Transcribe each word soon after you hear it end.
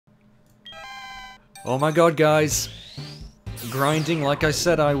Oh my god, guys. Grinding like I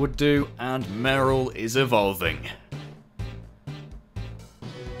said I would do, and Meryl is evolving.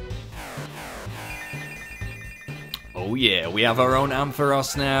 Oh yeah, we have our own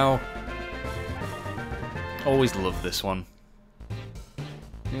Ampharos now. Always loved this one.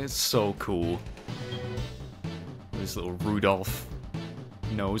 It's so cool. This little Rudolph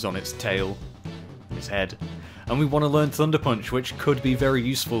nose on its tail, its head. And we want to learn Thunder Punch, which could be very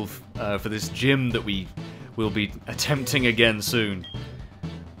useful for this gym that we will be attempting again soon.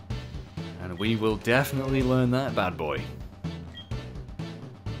 And we will definitely learn that bad boy.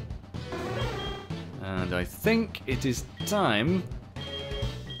 And I think it is time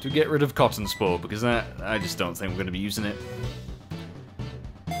to get rid of Cotton Spore, because I just don't think we're going to be using it.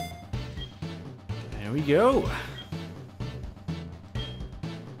 There we go.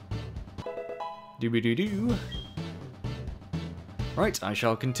 Dooby-doo-doo. Right, I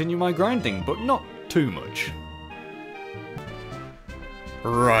shall continue my grinding, but not too much.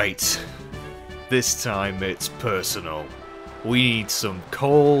 Right. This time it's personal. We need some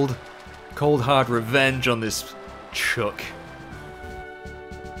cold hard revenge on this Chuck.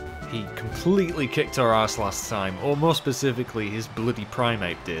 He completely kicked our ass last time, or more specifically, his bloody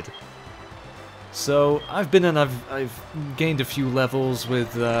Primeape did. So, I've been and I've gained a few levels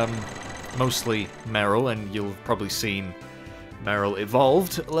with mostly Meryl, and you'll have probably seen Meryl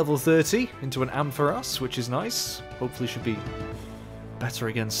evolved at level 30 into an Ampharos, which is nice. Hopefully should be better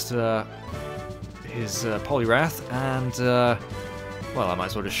against his Poliwrath, and well, I might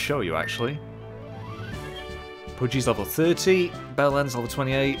as well just show you actually. Pudgy's level 30, Bellend's level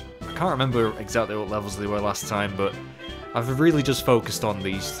 28. I can't remember exactly what levels they were last time, but I've really just focused on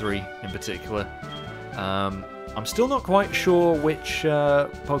these three in particular. I'm still not quite sure which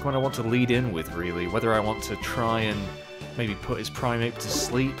Pokemon I want to lead in with, really. Whether I want to try and maybe put his Primeape to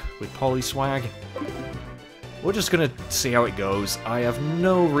sleep with Poliwag. We're just gonna see how it goes. I have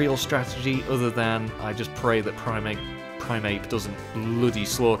no real strategy other than I just pray that Primeape doesn't bloody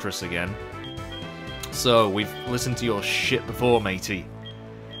slaughter us again. So, we've listened to your shit before, matey.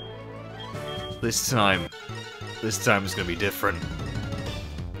 This time is gonna be different.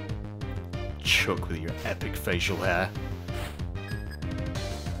 Chuck with your epic facial hair.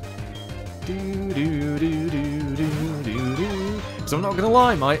 So I'm not gonna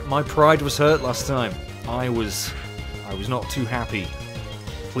lie, my pride was hurt last time. I was not too happy.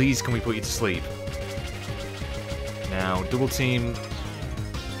 Please, can we put you to sleep? Now, double team.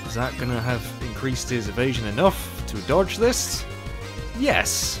 Is that gonna have increased his evasion enough to dodge this?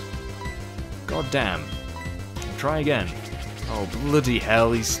 Yes. God damn. Try again. Oh bloody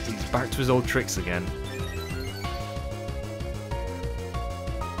hell! He's back to his old tricks again.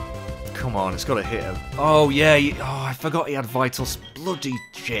 Come on, it's got to hit him. Oh yeah. Oh, I forgot he had Vital. Bloody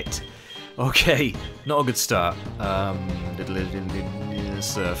shit. Okay, not a good start.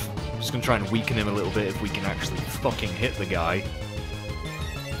 Surf. Just gonna try and weaken him a little bit if we can actually fucking hit the guy.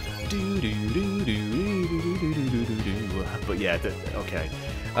 But yeah, okay.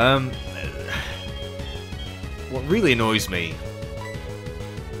 What really annoys me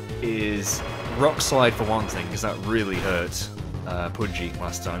is Rock Slide for one thing, because that really hurt Pudgy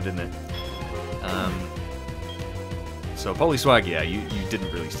last time, didn't it? So Poliwag, yeah, you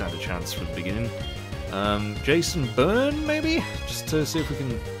didn't really stand a chance from the beginning. Jason Burn, maybe? Just to see if we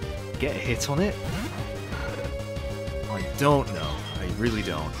can get a hit on it? I don't know. I really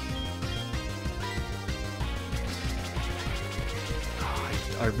don't.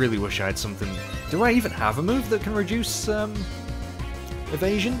 I really wish I had something. Do I even have a move that can reduce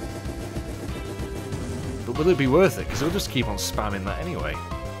evasion? But will it be worth it? Because it'll just keep on spamming that anyway.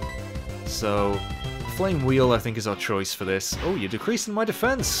 So, Flame Wheel I think is our choice for this. Oh, you're decreasing my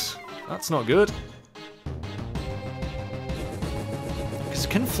defense. That's not good. Because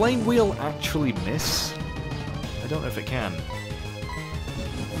can Flame Wheel actually miss? I don't know if it can.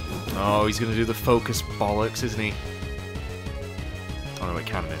 Oh, he's going to do the focus bollocks, isn't he? Oh no, it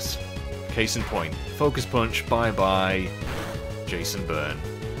can miss. Case in point. Focus Punch, bye-bye. Jason Burn.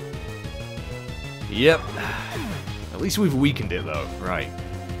 Yep. At least we've weakened it though. Right.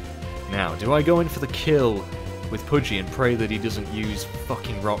 Now, do I go in for the kill with Pudgy and pray that he doesn't use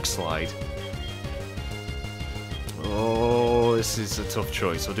fucking Rock Slide? Oh, this is a tough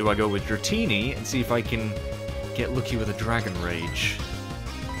choice. Or do I go with Dratini and see if I can get lucky with a Dragon Rage?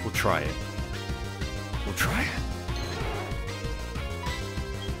 We'll try it. We'll try it.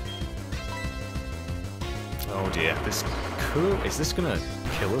 Oh dear, this could... Is this gonna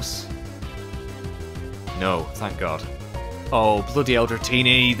kill us? No, thank God. Oh, bloody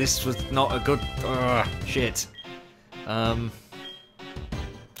Dratini, this was not a good... shit.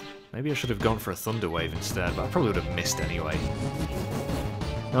 Maybe I should have gone for a Thunder Wave instead, but I probably would have missed anyway.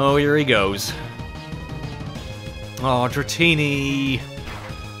 Oh, here he goes. Oh, Dratini!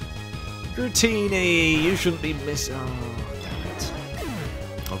 Dratini! You shouldn't be missing. Oh, damn it.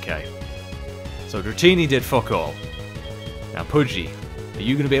 Okay. So Dratini did fuck all. Now, Pudgy, are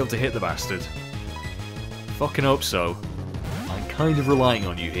you going to be able to hit the bastard? Fucking hope so. I'm kind of relying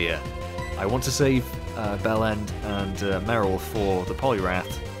on you here. I want to save Bellend and Meryl for the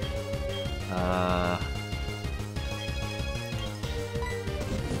Poliwrath.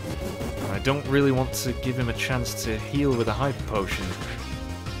 I don't really want to give him a chance to heal with a Hyper Potion.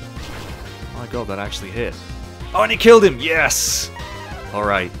 My god, that actually hit. Oh, and he killed him! Yes!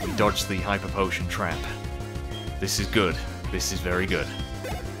 Alright, we dodged the Hyper Potion trap. This is good. This is very good.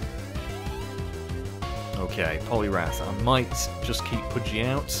 Okay, Poliwrath. I might just keep Pudgy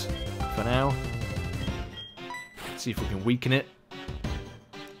out for now. See if we can weaken it.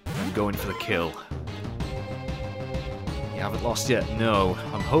 I'm going for the kill. You haven't lost yet? No.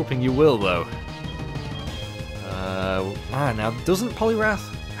 I'm hoping you will, though. Now, doesn't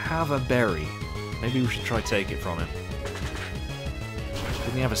Poliwrath have a berry? Maybe we should try take it from him.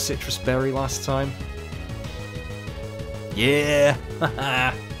 Didn't he have a citrus berry last time? Yeah!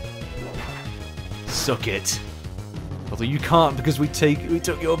 Suck it. Although you can't because we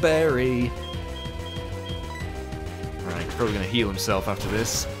took your berry. Right, he's probably going to heal himself after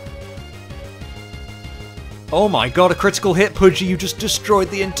this. Oh my god, a critical hit, Pudgy! You just destroyed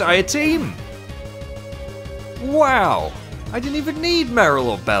the entire team! Wow! I didn't even need Meryl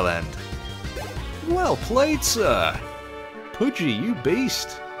or Bellend. Well played, sir! Pudgy, you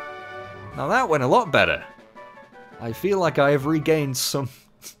beast! Now that went a lot better. I feel like I have regained some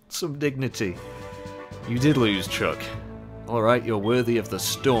dignity. You did lose, Chuck. Alright, you're worthy of the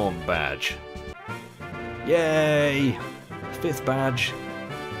Storm badge. Yay! 5th badge.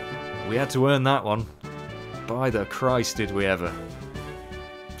 We had to earn that one. By the Christ, did we ever.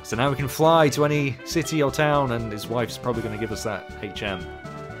 So now we can fly to any city or town, and his wife's probably going to give us that HM.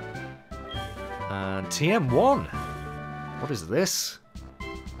 And TM1. What is this?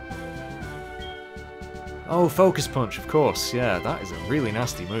 Oh, Focus Punch, of course. Yeah, that is a really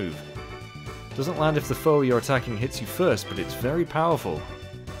nasty move. Doesn't land if the foe you're attacking hits you first, but it's very powerful.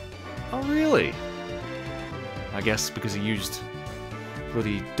 Oh, really? I guess because he used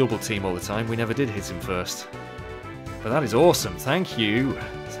bloody double team all the time, we never did hit him first. But that is awesome. Thank you.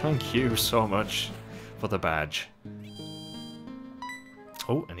 Thank you so much for the badge.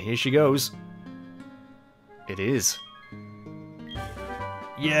 Oh, and here she goes. It is.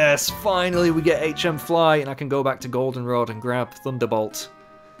 Yes, finally we get HM Fly, and I can go back to Goldenrod and grab Thunderbolt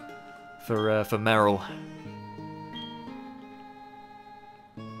for Meryl.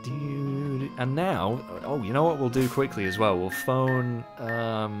 And now, oh, you know what we'll do quickly as well? We'll phone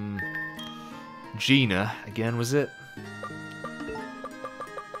Gina again, was it?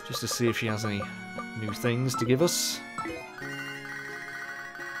 Just to see if she has any new things to give us.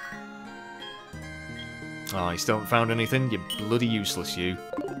 Oh, you still haven't found anything? You're bloody useless, you.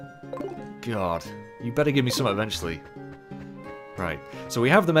 God. You better give me some eventually. Right. So we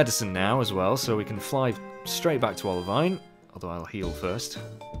have the medicine now as well, so we can fly straight back to Olivine. Although I'll heal first.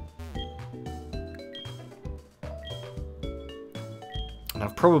 And I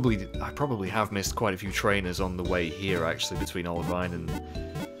probably have missed quite a few trainers on the way here, actually, between Olivine and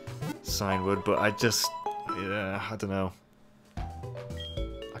Signwood, but I just... yeah, I don't know.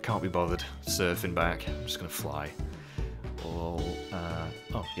 I can't be bothered surfing back. I'm just going to fly. Oh,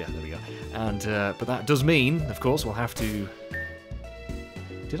 yeah, there we go. And, but that does mean, of course, we'll have to...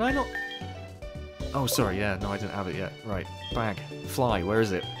 Did I not... Oh, sorry, yeah, no, I didn't have it yet. Right, bag. Fly, where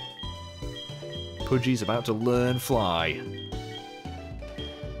is it? Pudgy's about to learn Fly.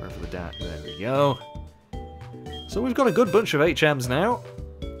 Wherever the dat... There we go. So we've got a good bunch of HMs now.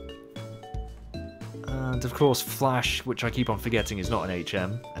 And of course Flash, which I keep on forgetting is not an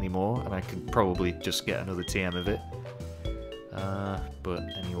HM anymore, and I could probably just get another TM of it. But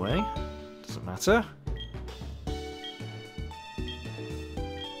anyway, doesn't matter.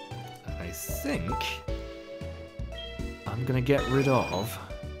 I think I'm gonna get rid of...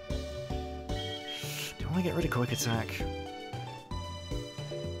 Do I want to get rid of Quick Attack?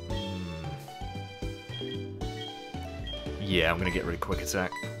 Yeah, I'm gonna get rid of Quick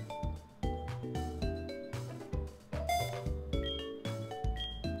Attack.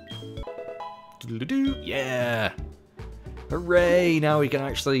 Yeah! Hooray! Now we can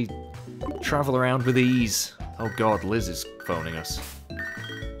actually travel around with ease. Oh god, Liz is phoning us.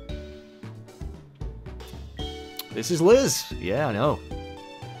 This is Liz! Yeah, I know.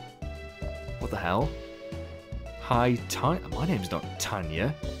 What the hell? Hi, my name's not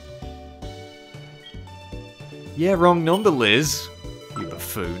Tanya. Yeah, wrong number, Liz. You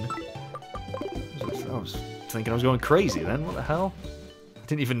buffoon. I was thinking I was going crazy then. What the hell? I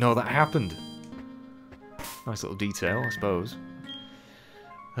didn't even know that happened. Nice little detail, I suppose.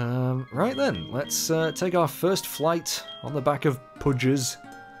 Right then, let's take our first flight on the back of Pudge's.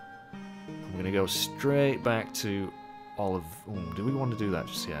 I'm going to go straight back to Olive. Ooh, do we want to do that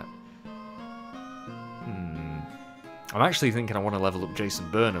just yet? I'm actually thinking I want to level up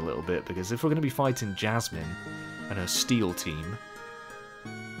Jason Byrne a little bit, because if we're going to be fighting Jasmine and her Steel team,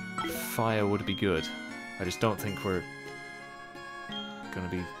 Fire would be good. I just don't think we're going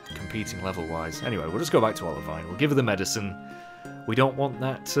to be competing level-wise. Anyway, we'll just go back to Olivine. We'll give her the medicine. We don't want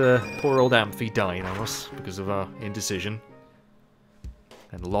that poor old Amphi dying on us because of our indecision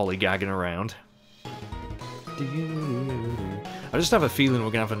and lollygagging around. I just have a feeling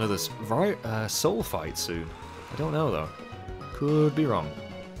we're going to have another soul fight soon. I don't know, though. Could be wrong.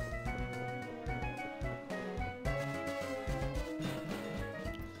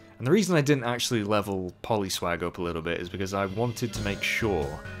 And the reason I didn't actually level Polyswag up a little bit is because I wanted to make sure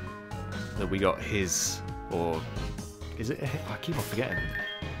that we got his, or... Is it? I keep on forgetting.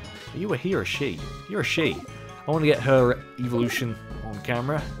 Are you a he or a she? You're a she. I want to get her evolution on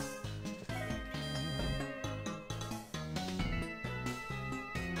camera.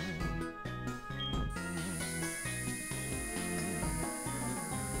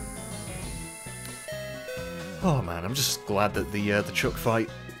 Oh man, I'm just glad that the Chuck fight,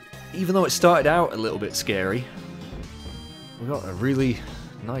 even though it started out a little bit scary, we got a really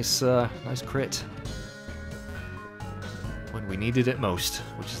nice nice crit when we needed it most,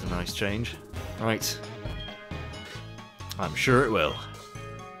 which is a nice change. Right. I'm sure it will.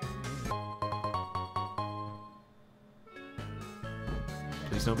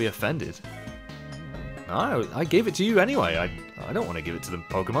 Please don't be offended. No, I gave it to you anyway. I don't want to give it to the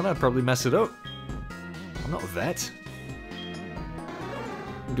Pokemon. I'd probably mess it up. I'm not a vet.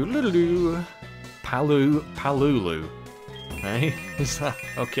 Doodle-doo-doo. Palulu. Hey? Is that...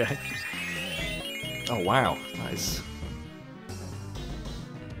 Okay. Oh, wow.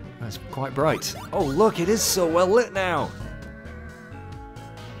 That's quite bright. Oh, look, it is so well lit now.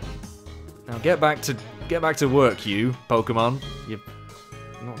 Now get back to work, you Pokemon. You've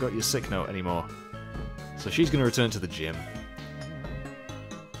not got your sick note anymore. So she's going to return to the gym.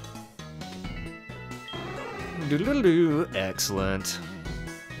 Doodle-doo. Excellent.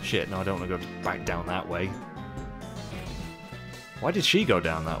 Shit, no, I don't want to go back down that way. Why did she go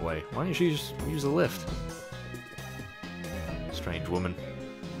down that way? Why didn't she just use the lift? Strange woman.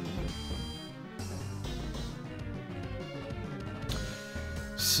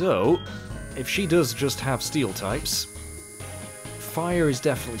 So, if she does just have steel types, fire is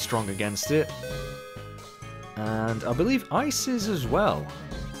definitely strong against it. And I believe ice is as well.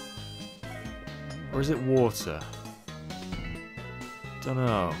 Or is it water? Don't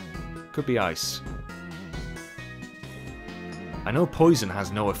know. Could be ice. I know poison has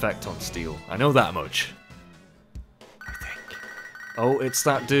no effect on steel. I know that much. I think. Oh, it's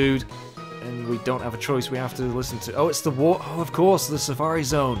that dude. And we don't have a choice. We have to listen to... Oh, it's the water. Oh, of course, the Safari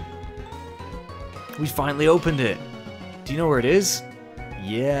Zone. We finally opened it. Do you know where it is?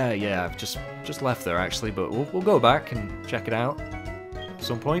 Yeah. I've just left there, actually. But we'll go back and check it out at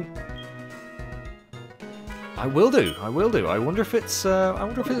some point. I will do. I wonder if it's...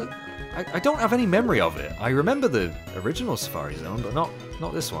 I don't have any memory of it. I remember the original Safari Zone, but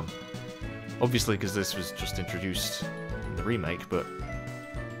not this one. Obviously, because this was just introduced in the remake, but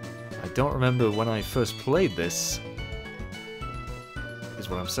I don't remember when I first played this, is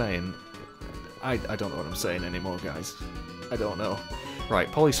what I'm saying. I don't know what I'm saying anymore, guys. I don't know.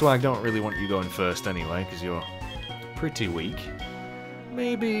 Right, Polyswag, don't really want you going first anyway, because you're pretty weak.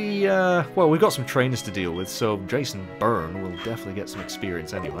 Maybe, well, we've got some trainers to deal with, so Jason Byrne will definitely get some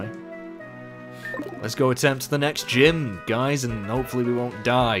experience anyway. Let's go attempt the next gym, guys, and hopefully we won't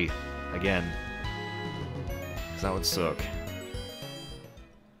die again. Because that would suck.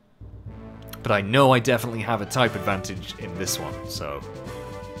 But I know I definitely have a type advantage in this one, so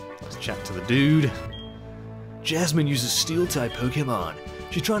let's chat to the dude. Jasmine uses Steel-type Pokemon.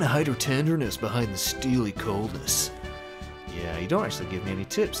 She's trying to hide her tenderness behind the steely coldness. Yeah, you don't actually give me any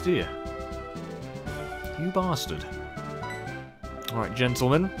tips, do you? You bastard. Alright,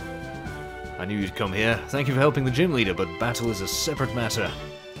 gentlemen. I knew you'd come here. Thank you for helping the gym leader, but battle is a separate matter.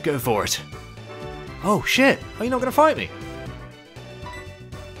 Go for it. Oh, shit! Are you not gonna fight me?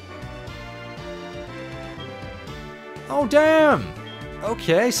 Oh, damn!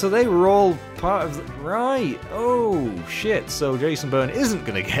 Okay, so they were all part of the... Right! Oh, shit. So Jason Byrne isn't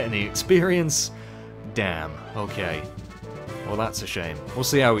gonna get any experience. Damn. Okay. Well, that's a shame. We'll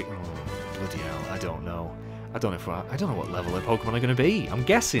see how we... Oh, bloody hell, I don't know. I don't know what level their Pokemon are going to be. I'm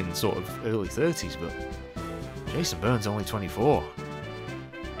guessing sort of early 30s, but Jason Burns only 24.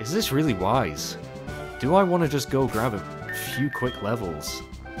 Is this really wise? Do I want to just go grab a few quick levels?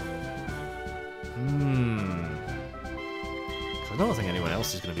 I don't think anyone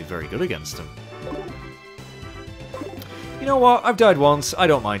else is going to be very good against him. You know what? I've died once. I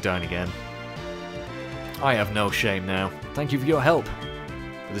don't mind dying again. I have no shame now. Thank you for your help.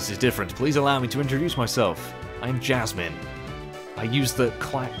 But this is different. Please allow me to introduce myself. I'm Jasmine. I use the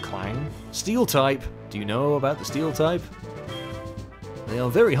Clang Steel type. Do you know about the Steel type? They are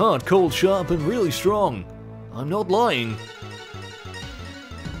very hard, cold, sharp, and really strong. I'm not lying.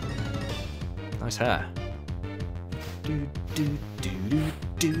 Nice hair.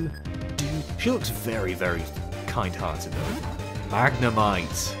 She looks very, very kind-hearted though.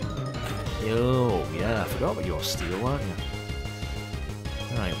 Magnemite. Yo, yeah, I forgot about your Steel, aren't you?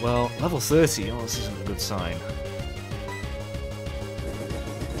 Right, well, level 30. Oh, this isn't a good sign.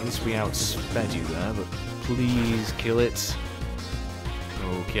 At least we outsped you there, but please kill it.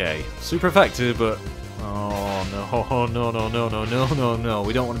 Okay, super effective, but oh no,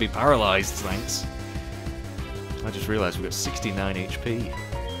 we don't want to be paralyzed, thanks. I just realized we've got 69 HP.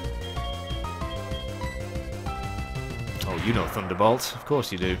 Oh, you know Thunderbolt, of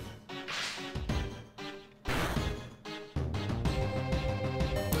course you do.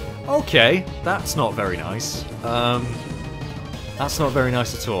 Okay, that's not very nice. That's not very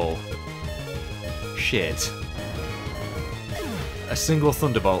nice at all. Shit. A single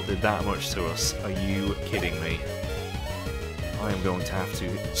Thunderbolt did that much to us. Are you kidding me? I am going to have to...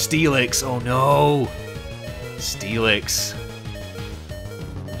 Steelix! Oh no! Steelix.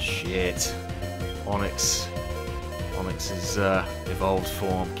 Shit. Onix. Onix's evolved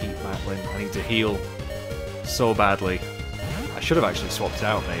form. Keep Macklin. I need to heal so badly. I should have actually swapped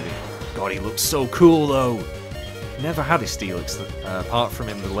out, maybe. God, he looks so cool, though! Never had a Steelix, apart from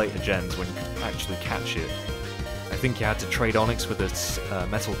in the later gens when you could actually catch it. I think you had to trade Onix with its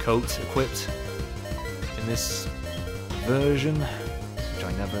metal coat equipped in this version, which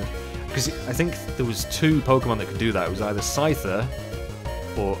I never... Because I think there was two Pokemon that could do that. It was either Scyther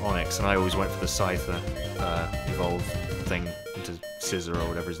or Onix, and I always went for the Scyther evolve thing into Scizor or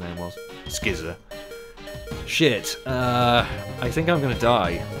whatever his name was. Skizzer. Shit. I think I'm gonna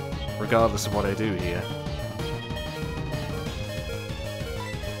die, regardless of what I do here.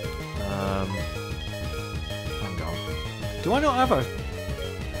 Hang on. Do I not have a... I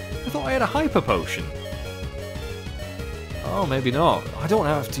thought I had a Hyper Potion. Oh, maybe not. I don't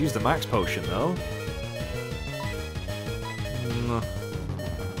have to use the Max Potion, though.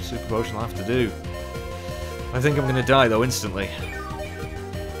 Super Potion will have to do. I think I'm gonna die, though, instantly.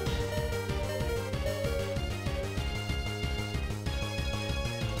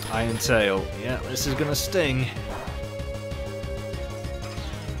 Iron Tail. Yeah, this is gonna sting.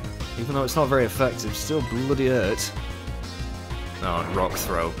 Even though it's not very effective, still bloody hurt. Oh, and Rock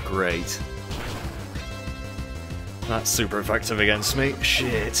Throw. Great. That's super effective against me.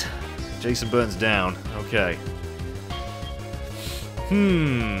 Shit. Jason Burns down. Okay.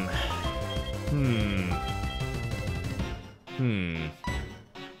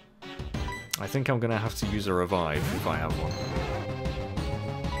 I think I'm gonna have to use a revive if I have one.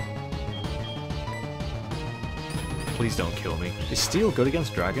 Please don't kill me. Is Steel good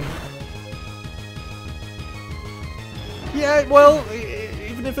against Dragon? Yeah, well,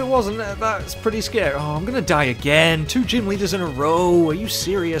 even if it wasn't, that's pretty scary. Oh, I'm gonna die again. 2 gym leaders in a row. Are you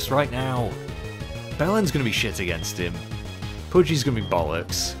serious right now? Bellen's gonna be shit against him. Pudgy's gonna be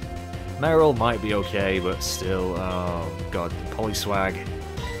bollocks. Meryl might be okay, but still, oh god, Polyswag.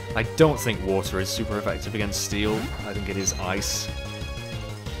 I don't think Water is super effective against Steel. I think it is Ice.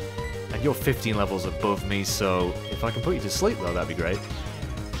 And you're 15 levels above me, so if I can put you to sleep, though, that'd be great.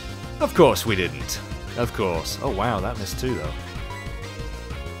 Of course we didn't. Of course. Oh wow, that missed too, though.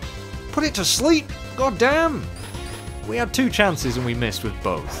 Put it to sleep! God damn! We had 2 chances and we missed with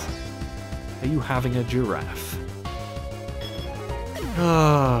both. Are you having a giraffe?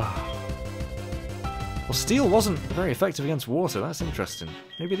 Well, Steel wasn't very effective against Water. That's interesting.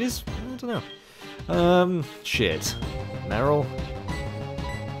 Maybe it is. I don't know. Shit. Meryl.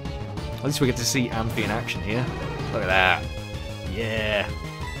 At least we get to see Amphy in action here. Look at that. Yeah.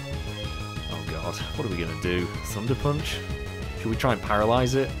 Oh god. What are we going to do? Thunder Punch? Should we try and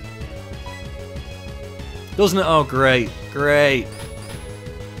paralyze it? Doesn't it? Oh, great. Great.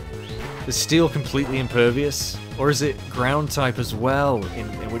 Is Steel completely impervious? Or is it ground type as well?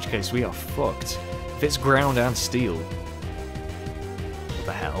 In which case we are fucked. If it's ground and Steel. What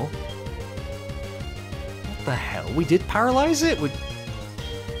the hell? What the hell? We did paralyze it?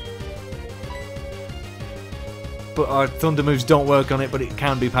 but our thunder moves don't work on it, but it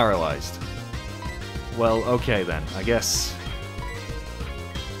can be paralyzed. Well, okay then. I guess...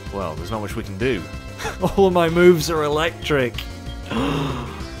 Well, there's not much we can do. All of my moves are electric.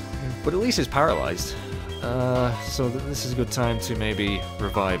 But at least it's paralyzed. So this is a good time to maybe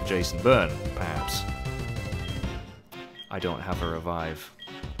revive Jason Byrne, perhaps. I don't have a revive.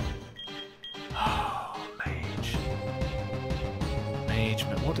 Oh, Mage. Mage,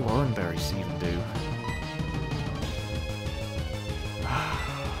 what do Oran Berries even do?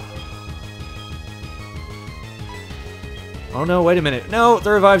 Oh no, wait a minute. No,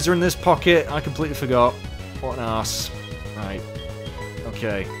 the revives are in this pocket. I completely forgot. What an arse. Right.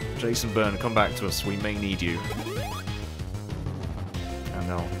 Okay. Jason Byrne, come back to us. We may need you.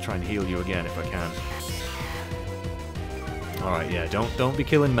 And I'll try and heal you again if I can. Alright, yeah, don't be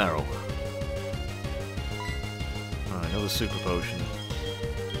killing Meryl. Alright, another super potion.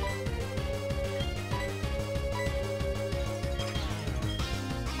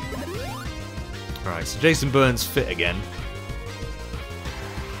 Alright, so Jason Byrne's fit again.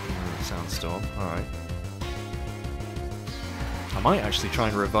 Sandstorm, alright. I might actually try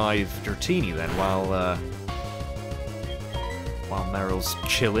and revive Dratini then while Meryl's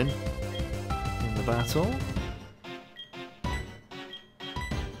chilling in the battle.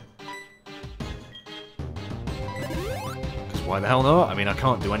 Because why the hell not? I mean, I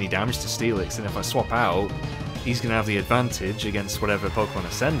can't do any damage to Steelix, and if I swap out, he's going to have the advantage against whatever Pokemon I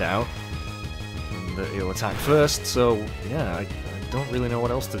send out. And he'll attack first, so yeah, I don't really know what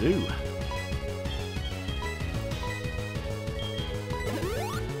else to do.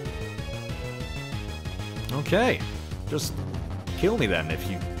 Okay, just kill me then if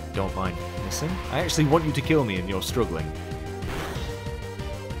you don't mind missing. I actually want you to kill me and you're struggling.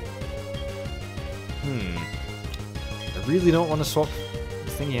 I really don't want to swap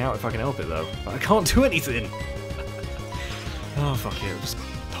thingy out if I can help it though. But I can't do anything! Oh fuck it, I'll just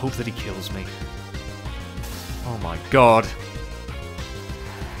hope that he kills me. Oh my god.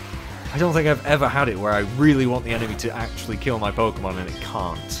 I don't think I've ever had it where I really want the enemy to actually kill my Pokemon and it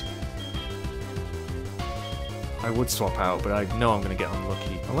can't. I would swap out, but I know I'm going to get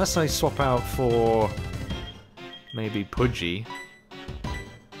unlucky. Unless I swap out for maybe Pudgy.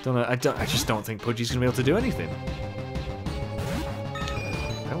 Don't know. I just don't think Pudgy's going to be able to do anything.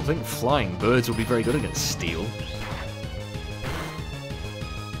 I don't think flying birds will be very good against steel.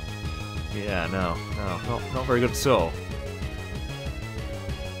 Yeah, no, not very good at all.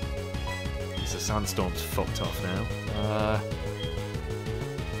 The sandstorm's fucked off now.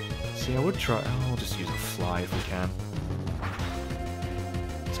 See, I would try... Oh, I'll just use a fly if we can.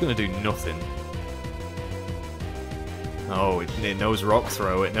 It's going to do nothing. Oh, it knows Rock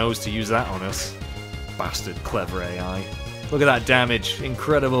Throw. It knows to use that on us. Bastard clever AI. Look at that damage.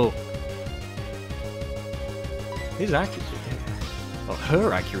 Incredible. His accuracy... Well,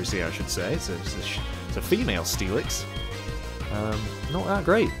 her accuracy, I should say. It's a female Steelix. Not that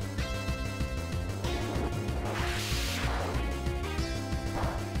great.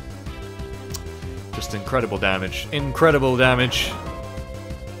 Just incredible damage. Incredible damage!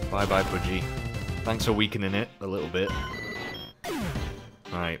 Bye-bye, Pudgy. Thanks for weakening it a little bit.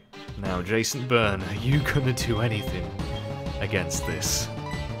 Right. Now, Jason Byrne, are you gonna do anything against this?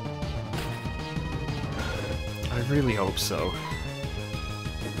 I really hope so.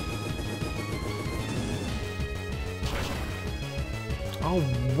 Oh,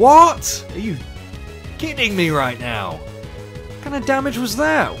 what? Are you kidding me right now? What kind of damage was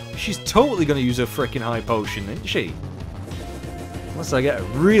that? She's totally going to use her freaking high potion, isn't she? Unless I get a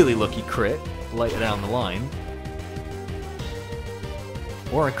really lucky crit later down the line.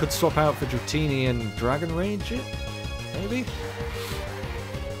 Or I could swap out for Dratini and Dragon Rage it? Maybe?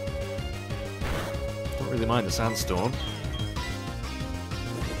 Don't really mind the Sandstorm.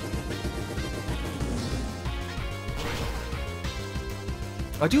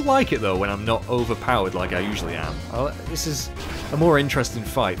 I do like it though when I'm not overpowered like I usually am. This is a more interesting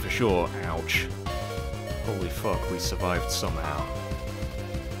fight for sure. Ouch. Holy fuck, we survived somehow.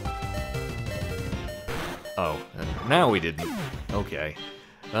 Oh, and now we didn't. Okay.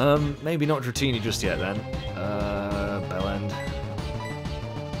 Maybe not Dratini just yet then. Bellend.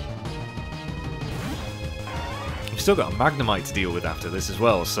 We've still got a Magnemite to deal with after this as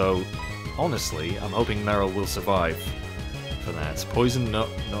well, so honestly, I'm hoping Meryl will survive for that. Poison, no,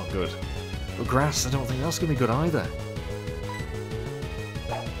 not good. But Grass, I don't think that's going to be good either.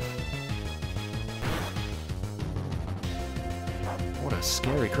 What a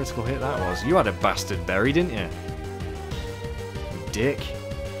scary critical hit that was. You had a bastard berry, didn't you? You dick.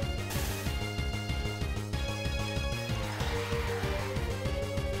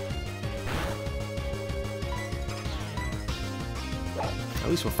 At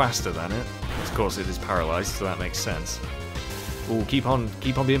least we're faster than it. Of course, it is paralyzed, so that makes sense. Ooh, keep on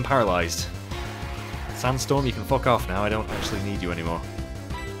being paralyzed. Sandstorm, you can fuck off now. I don't actually need you anymore.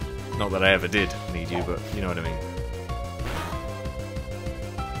 Not that I ever did need you, but you know what I mean.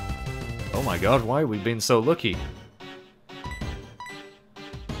 Oh my god, why have we been so lucky?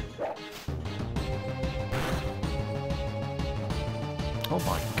 Oh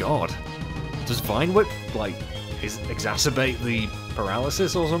my god. Does Vine Whip, like, exacerbate the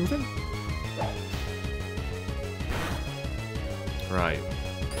paralysis or something? Right.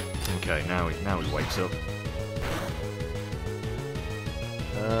 Okay, now he wakes up.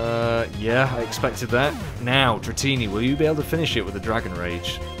 Yeah, I expected that. Now, Dratini, will you be able to finish it with a Dragon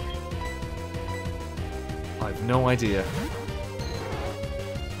Rage? I've no idea.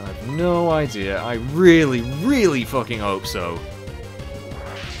 I've no idea. I really, really fucking hope so.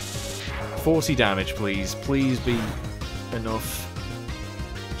 40 damage, please. Please be enough.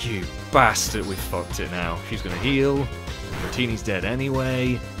 You bastard, we fucked it now. She's gonna heal. Dratini's dead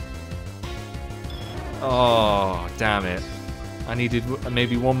anyway. Oh, damn it. I needed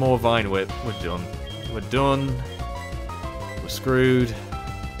maybe one more Vine Whip. We're done. We're done. We're screwed.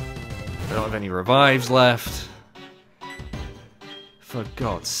 I don't have any revives left. For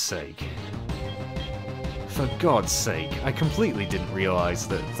God's sake. For God's sake. I completely didn't realise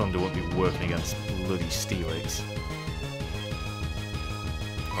that Thunder wouldn't be working against bloody Steelix.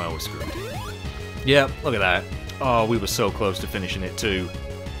 Well, we're screwed. Yeah, look at that. Oh, we were so close to finishing it too.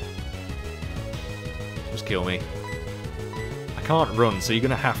 Just kill me. I can't run, so you're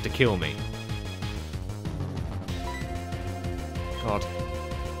gonna have to kill me. God.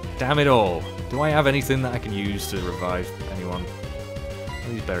 Damn it all. Do I have anything that I can use to revive anyone? What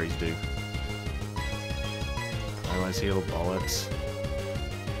do these berries do? Paralyze heal, bollocks.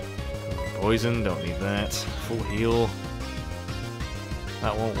 Poison, don't need that. Full heal.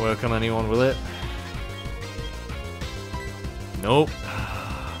 That won't work on anyone, will it? Nope.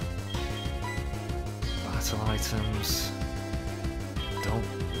 Battle items. Don't.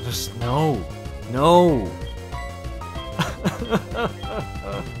 Just. No! No!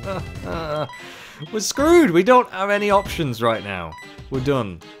 We're screwed! We don't have any options right now. We're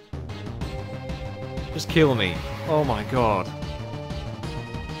done. Just kill me. Oh my god.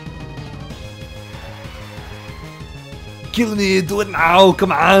 Kill me! Do it now!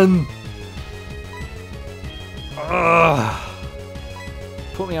 Come on! Ugh.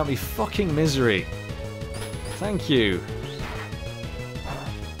 Put me out of my fucking misery. Thank you.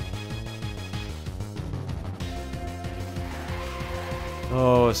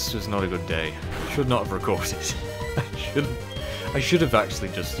 Oh, this was not a good day. Should not have recorded. I should have actually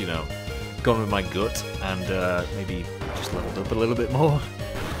just, you know, gone with my gut and maybe just leveled up a little bit more.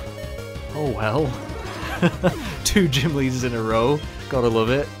 Oh well. 2 gym leaders in a row. Gotta love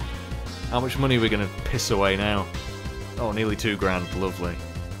it. How much money are we gonna piss away now? Oh, nearly 2 grand. Lovely.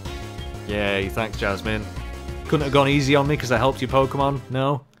 Yay, thanks Jasmine. Couldn't have gone easy on me because I helped you Pokemon?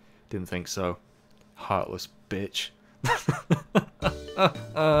 No? Didn't think so. Heartless bitch.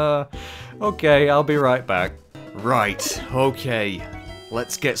 Okay, I'll be right back. Right, okay.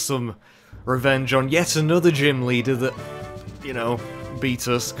 Let's get some revenge on yet another gym leader that, you know, beat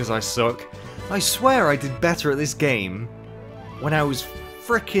us because I suck. I swear I did better at this game when I was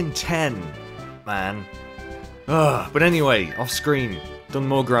frickin' 10, man. Ugh, but anyway, off screen, done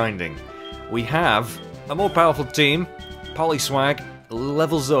more grinding. We have a more powerful team. Poliwag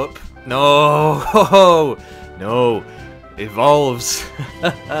levels up. No! No! Evolves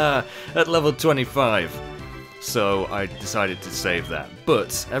at level 25. So I decided to save that.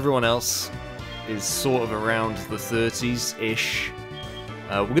 But everyone else is sort of around the 30s-ish.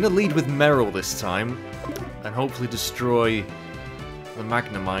 We're going to lead with Meryl this time, and hopefully destroy the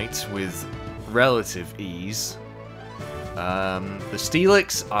Magnemite with relative ease. The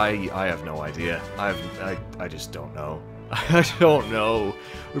Steelix, I have no idea. I just don't know. I don't know.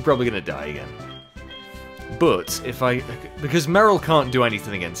 We're probably going to die again. But because Meryl can't do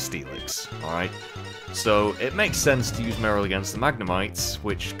anything against Steelix, alright? So it makes sense to use Meryl against the Magnemites,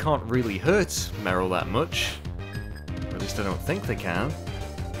 which can't really hurt Meryl that much. Or at least I don't think they can.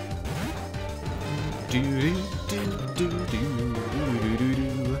 I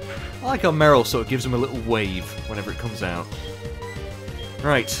like how Meryl sort of gives him a little wave whenever it comes out.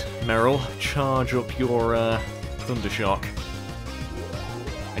 Right, Meryl, charge up your Thundershock.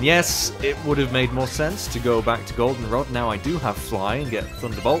 And yes, it would have made more sense to go back to Goldenrod. Now I do have Fly and get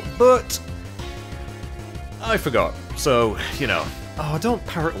Thunderbolt, but I forgot. So, you know. Oh, don't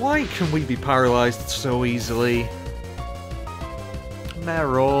why can we be paralyzed so easily?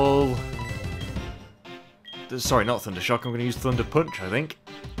 Meryl. Sorry, not Thunder Shock. I'm going to use Thunder Punch, I think.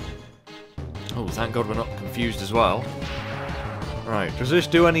 Oh, thank God we're not confused as well. Right, does this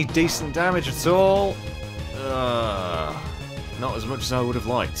do any decent damage at all? Not as much as I would have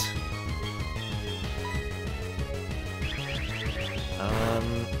liked.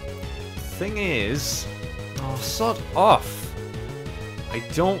 Thing is... Oh, sod off! I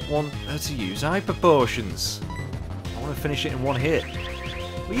don't want her to use Hyper Potions. I want to finish it in one hit.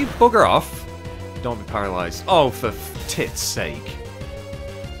 Will you bugger off? Don't be paralysed. Oh, for tits' sake.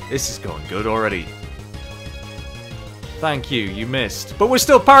 This is going good already. Thank you, you missed. But we're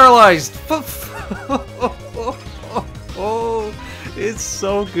still paralysed! Oh, it's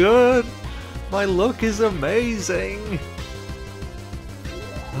so good! My luck is amazing!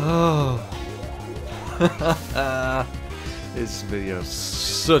 Oh. This video's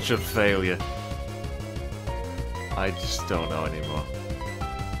such a failure. I just don't know anymore.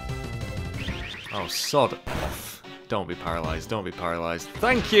 Oh, sod off. Don't be paralysed, don't be paralysed.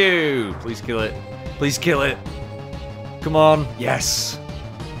 Thank you! Please kill it. Please kill it. Come on. Yes.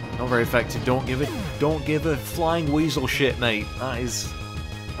 Not very effective. Don't give a flying weasel shit, mate. That is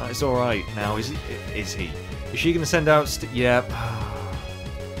alright. Now, is he? Is she gonna send out yep.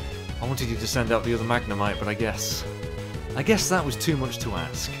 I wanted you to send out the other Magnemite, but I guess that was too much to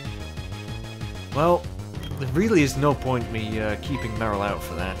ask. Well, there really is no point me keeping Meryl out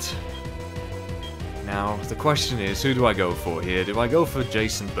for that. Now, the question is, who do I go for here? Do I go for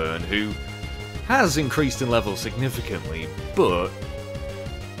Jason Byrne, who has increased in level significantly, but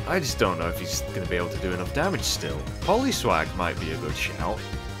I just don't know if he's going to be able to do enough damage still. Polyswag might be a good shout.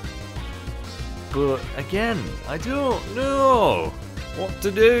 But, again, I don't know what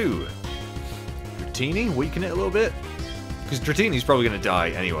to do. Dratini, weaken it a little bit? Because Dratini's probably going to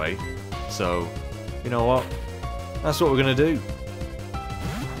die anyway. So, you know what? That's what we're going to do.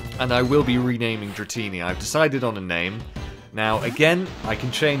 And I will be renaming Dratini. I've decided on a name. Now, again, I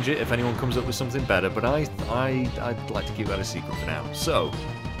can change it if anyone comes up with something better, but I'd like to keep that a secret for now. So,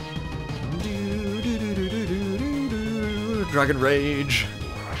 Dragon Rage.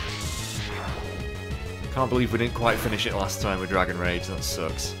 Can't believe we didn't quite finish it last time with Dragon Rage. That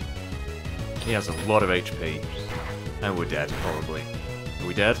sucks. He has a lot of HP. And we're dead, probably. Are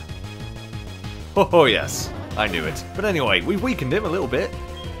we dead? Oh, yes. I knew it. But anyway, we've weakened him a little bit.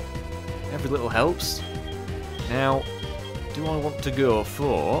 Every little helps. Now, do I want to go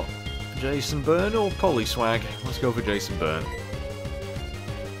for Jason Byrne or Polyswag? Let's go for Jason Byrne.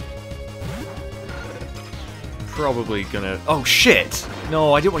 Probably gonna... Oh, shit!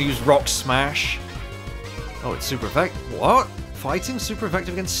 No, I didn't want to use Rock Smash. Oh, it's super effective. What? Fighting super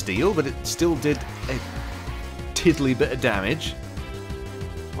effective against steel, but it still did a tiddly bit of damage.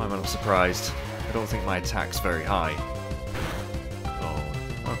 Why am I not surprised? I don't think my attack's very high. Oh,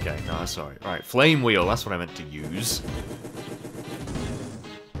 okay, no, that's alright. Right, Flame Wheel, that's what I meant to use.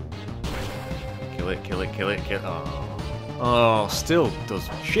 Kill it, kill it, kill it, kill it. Oh. Oh, still does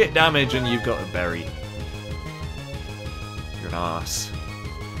shit damage and you've got a berry. You're an arse.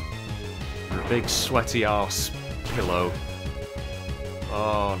 You're a big sweaty arse pillow.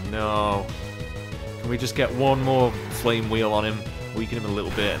 Oh no. Can we just get one more Flame Wheel on him? Weaken him a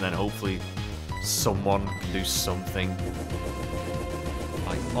little bit and then hopefully someone can do something.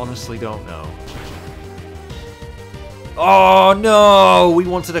 I honestly don't know. Oh no! We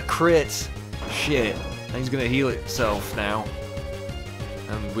wanted a crit! Shit. And he's gonna heal itself now.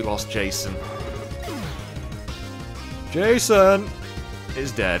 And we lost Jason. Jason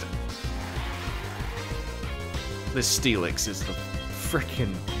is dead. This Steelix is the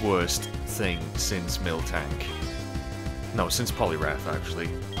frickin' worst thing since Miltank. No, since Poliwrath, actually.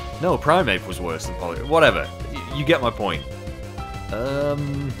 No, Primeape was worse than Poliwrath. Whatever. You get my point.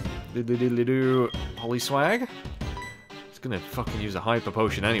 Polyswag? It's gonna fucking use a Hyper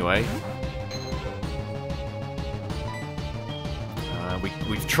Potion anyway.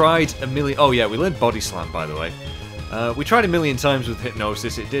 We've tried a million... Oh yeah, we learned Body Slam, by the way. We tried a million times with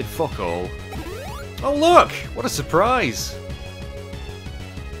Hypnosis. It did fuck all. Oh look! What a surprise!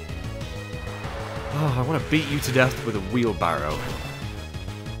 Oh, I want to beat you to death with a wheelbarrow.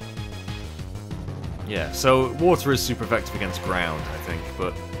 Yeah, so water is super effective against ground, I think,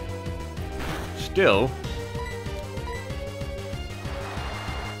 but still,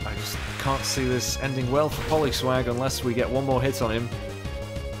 I just can't see this ending well for Polyswag unless we get one more hit on him.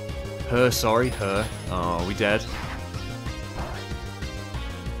 Her, sorry, her. Oh, we dead?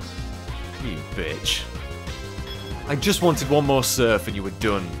 You bitch. I just wanted one more surf and you were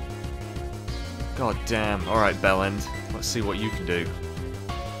done. God damn. Alright, Bellend. Let's see what you can do.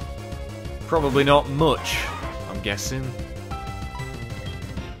 Probably not much, I'm guessing.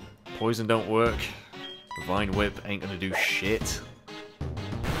 Poison don't work. Vine Whip ain't gonna do shit.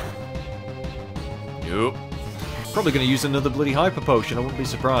 Yup. Probably gonna use another bloody Hyper Potion, I wouldn't be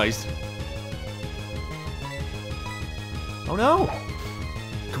surprised. Oh no!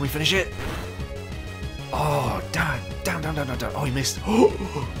 Can we finish it? Oh, damn. Oh, he missed.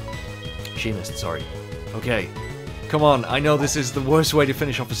 She missed, sorry. Okay. Come on, I know this is the worst way to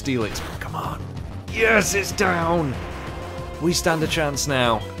finish off a Steelix, but come on. Yes, it's down! We stand a chance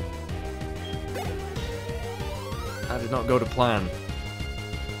now. That did not go to plan.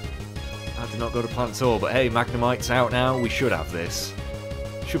 That did not go to plan at all, but hey, Magnemite's out now. We should have this.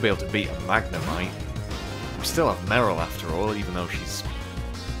 Should be able to beat a Magnemite. We still have Meryl after all, even though she's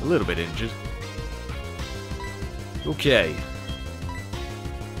a little bit injured. Okay.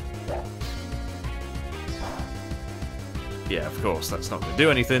 Yeah, of course, that's not going to do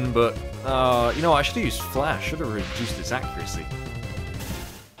anything, but... you know what, I should have used Flash. Should have reduced its accuracy.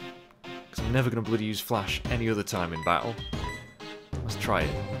 Because I'm never going to bloody use Flash any other time in battle. Let's try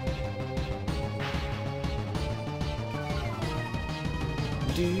it.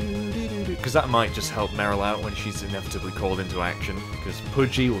 Because that might just help Meryl out when she's inevitably called into action. Because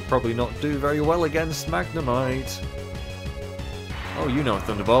Pudgy will probably not do very well against Magnemite. Oh, you know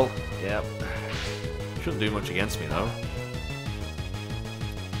Thunderbolt. Yep. Shouldn't do much against me, though.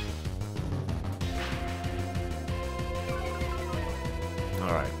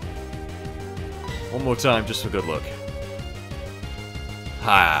 Alright. One more time, just for good luck.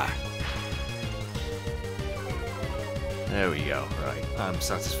 Ha! There we go. Right, I'm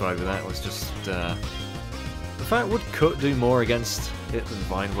satisfied with that. Let's just, The fact would Cut do more against it than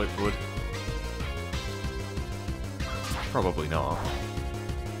Vine Whip would? Probably not.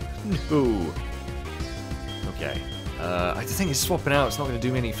 No! Okay. I think it's swapping out. It's not going to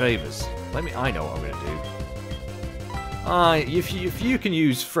do me any favours. I know what I'm going to do. If you can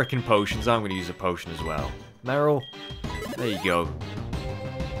use frickin' potions, I'm going to use a potion as well. Meryl, there you go.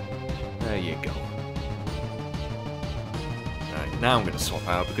 There you go. Alright, now I'm going to swap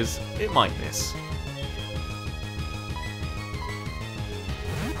out because it might miss.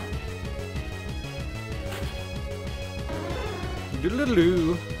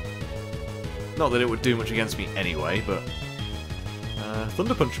 Doodle-doo. Not that it would do much against me anyway, but...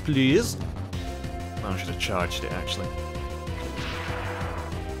 Thunder Punch, please. Oh, I should have charged it, actually.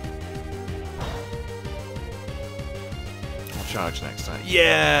 I'll charge next time.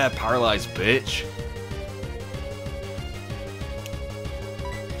 Yeah! Paralyzed, bitch!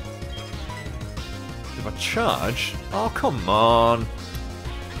 If I charge... Oh, come on!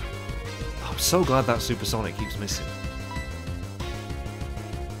 I'm so glad that Supersonic keeps missing.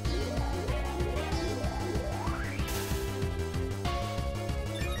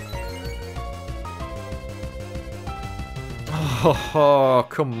 Oh,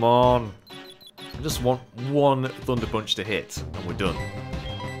 come on. I just want one Thunder Punch to hit, and we're done.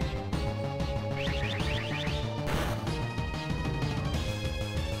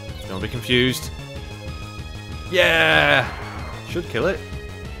 Don't be confused. Yeah! Should kill it.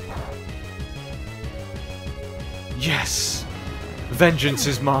 Yes! Vengeance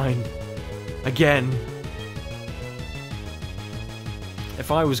is mine. Again.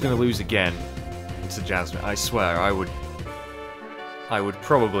 If I was going to lose again to Jasmine, I swear I would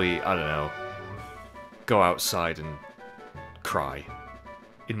probably, I don't know, go outside and cry.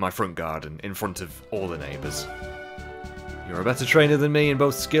 In my front garden, in front of all the neighbours. You're a better trainer than me in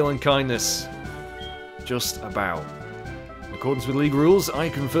both skill and kindness. Just about. In accordance with league rules, I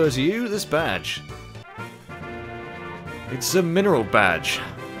confer to you this badge. It's a mineral badge.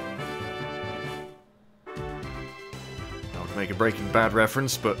 I would make a Breaking Bad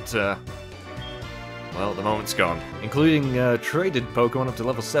reference, but, well, the moment's gone. Including traded Pokemon up to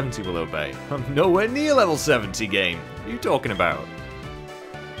level 70 will obey. I'm nowhere near level 70, game. What are you talking about?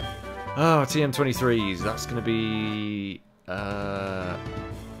 Oh, TM23s. That's going to be...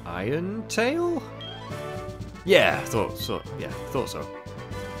 Iron Tail? Yeah, thought so.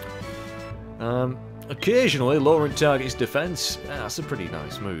 Occasionally lowering target's defense. Yeah, that's a pretty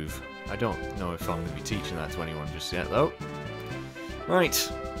nice move. I don't know if I'm going to be teaching that to anyone just yet, though. Right.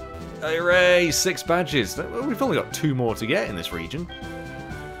 Hooray! 6 badges. We've only got 2 more to get in this region.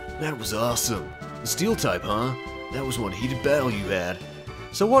 That was awesome. The Steel type, huh? That was one heated battle you had.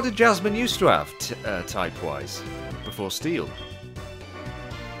 So what did Jasmine used to have, type-wise, before Steel?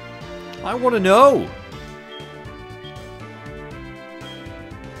 I want to know!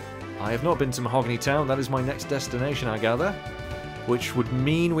 I have not been to Mahogany Town. That is my next destination, I gather. Which would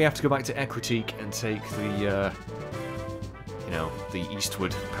mean we have to go back to Ecruteak and take the, you know, the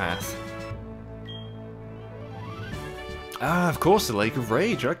eastward path. Ah, of course, the Lake of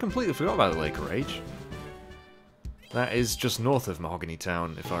Rage. I completely forgot about the Lake of Rage. That is just north of Mahogany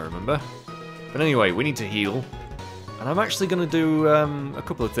Town, if I remember. But anyway, we need to heal. And I'm actually going to do a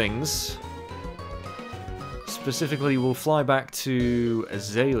couple of things. Specifically, we'll fly back to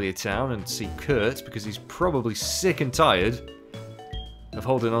Azalea Town and see Kurt, because he's probably sick and tired of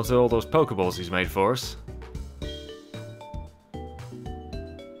holding on to all those Pokeballs he's made for us.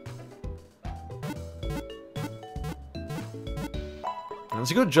 And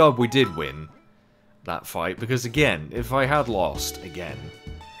it's a good job we did win that fight, because again, if I had lost again,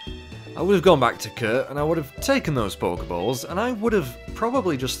 I would have gone back to Kurt and I would have taken those Pokeballs and I would have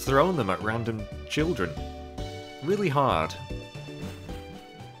probably just thrown them at random children. Really hard.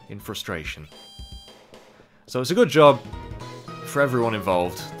 In frustration. So it's a good job for everyone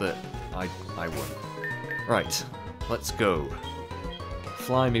involved that I won. Right, let's go.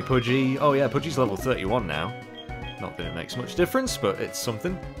 Fly me, Pudgy. Oh yeah, Pudgy's level 31 now. Not that it makes much difference, but it's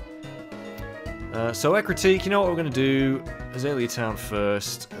something. So Ecruteak, you know what we're going to do? Azalea Town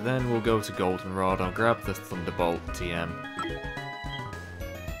first, then we'll go to Goldenrod. I'll grab the Thunderbolt TM.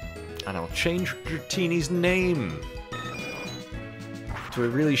 And I'll change Dratini's name to a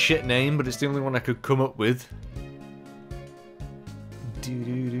really shit name, but it's the only one I could come up with.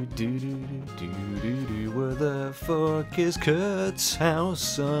 Where the fuck is Kurt's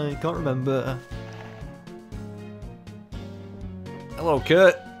house? I can't remember. Hello,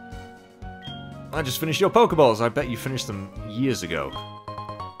 Kurt. I just finished your Pokeballs. I bet you finished them years ago.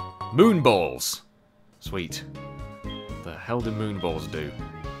 Moonballs. Sweet. What the hell do Moonballs do?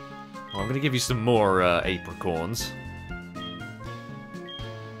 Well, I'm going to give you some more apricorns.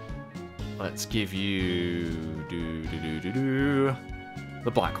 Let's give you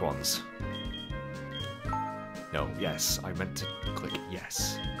the black ones. No, yes, I meant to click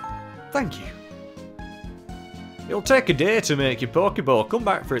yes. Thank you. It'll take a day to make your Pokeball. Come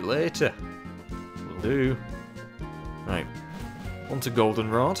back for it later. Will do. Right, on to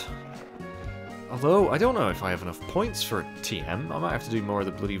Goldenrod. Although, I don't know if I have enough points for TM. I might have to do more of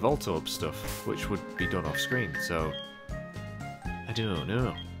the bloody Voltorb stuff, which would be done off screen, so I don't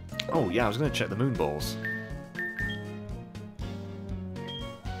know. Oh yeah, I was going to check the Moonballs.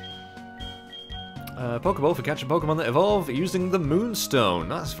 Pokeball for catching Pokemon that evolve using the Moonstone.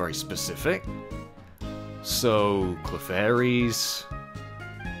 That's very specific. So, Clefairies,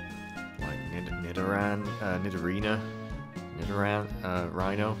 like Nidorina,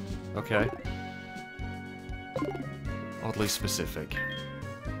 Rhino. Okay. Oddly specific.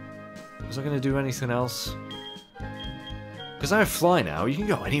 Was I going to do anything else? Because I have Fly now, you can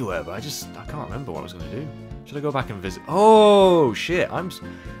go anywhere, but I can't remember what I was going to do. Should I go back and visit? Oh, shit,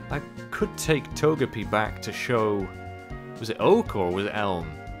 I could take Togepi back to show... Was it Oak or was it Elm?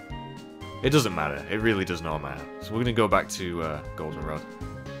 It doesn't matter, it really does not matter. So we're going to go back to Goldenrod.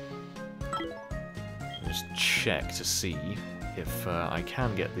 Just check to see if I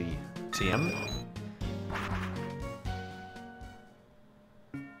can get the TM.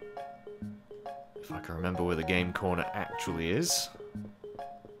 If I can remember where the game corner actually is.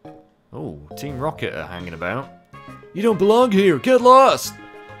 Oh, Team Rocket are hanging about. You don't belong here, get lost!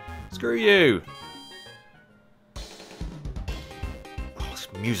 Screw you! Oh, this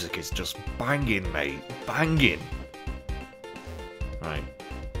music is just banging, mate. Banging! Right.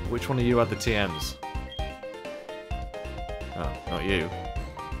 Which one of you had the TMs? Oh, not you.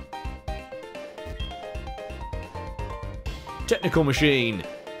 Technical Machine!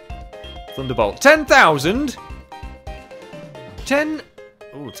 Thunderbolt. 10,000?! 10...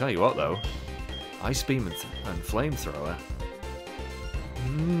 Oh, tell you what though. Ice Beam and Flamethrower.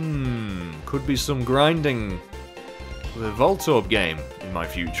 Could be some grinding with a Voltorb game in my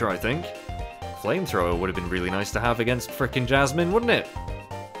future, I think. Flamethrower would have been really nice to have against frickin' Jasmine, wouldn't it?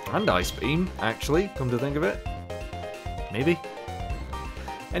 And Ice Beam, actually, come to think of it. Maybe.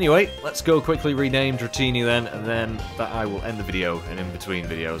 Anyway, let's go quickly rename Dratini then, and then that I will end the video, and in between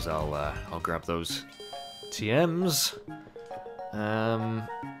videos I'll grab those TMs.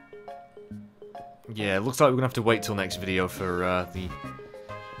 Yeah, it looks like we're gonna have to wait till next video for the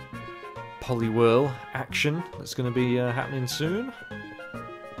Poliwhirl action that's gonna be happening soon.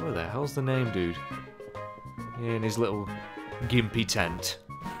 Where the hell's the name, dude? In his little gimpy tent.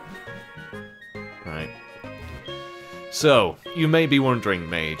 Right. So, you may be wondering,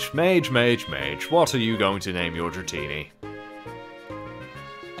 Mage, what are you going to name your Dratini?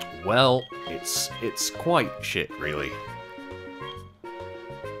 Well, it's quite shit, really.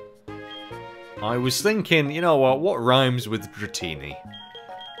 I was thinking, you know what rhymes with Dratini?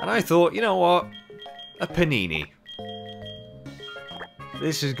 And I thought, you know what? A Panini.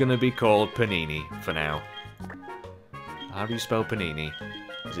 This is gonna be called Panini for now. How do you spell Panini?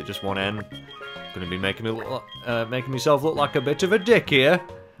 Is it just one N? Gonna be making making myself look like a bit of a dick here,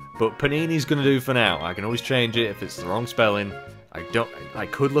 but Panini's gonna do for now. I can always change it if it's the wrong spelling. I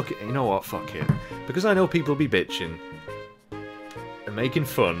could look at, you know what, fuck it. Because I know people will be bitching and making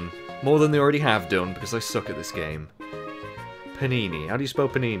fun more than they already have done because I suck at this game. Panini. How do you spell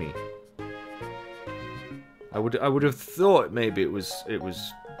Panini? I would have thought maybe it was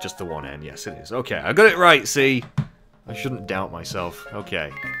just the one N. Yes, it is. Okay, I got it right. See, I shouldn't doubt myself.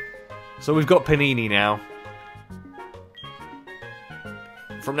 Okay, so we've got Panini now.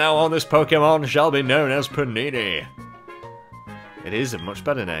 From now on, this Pokemon shall be known as Panini. It is a much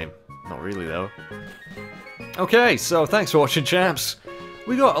better name. Not really though. Okay, so thanks for watching, chaps.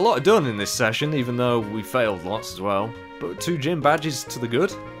 We got a lot done in this session, even though we failed lots as well. But 2 gym badges to the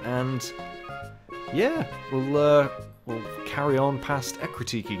good, and yeah, we'll carry on past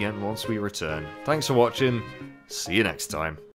Ecruteak again once we return. Thanks for watching. See you next time.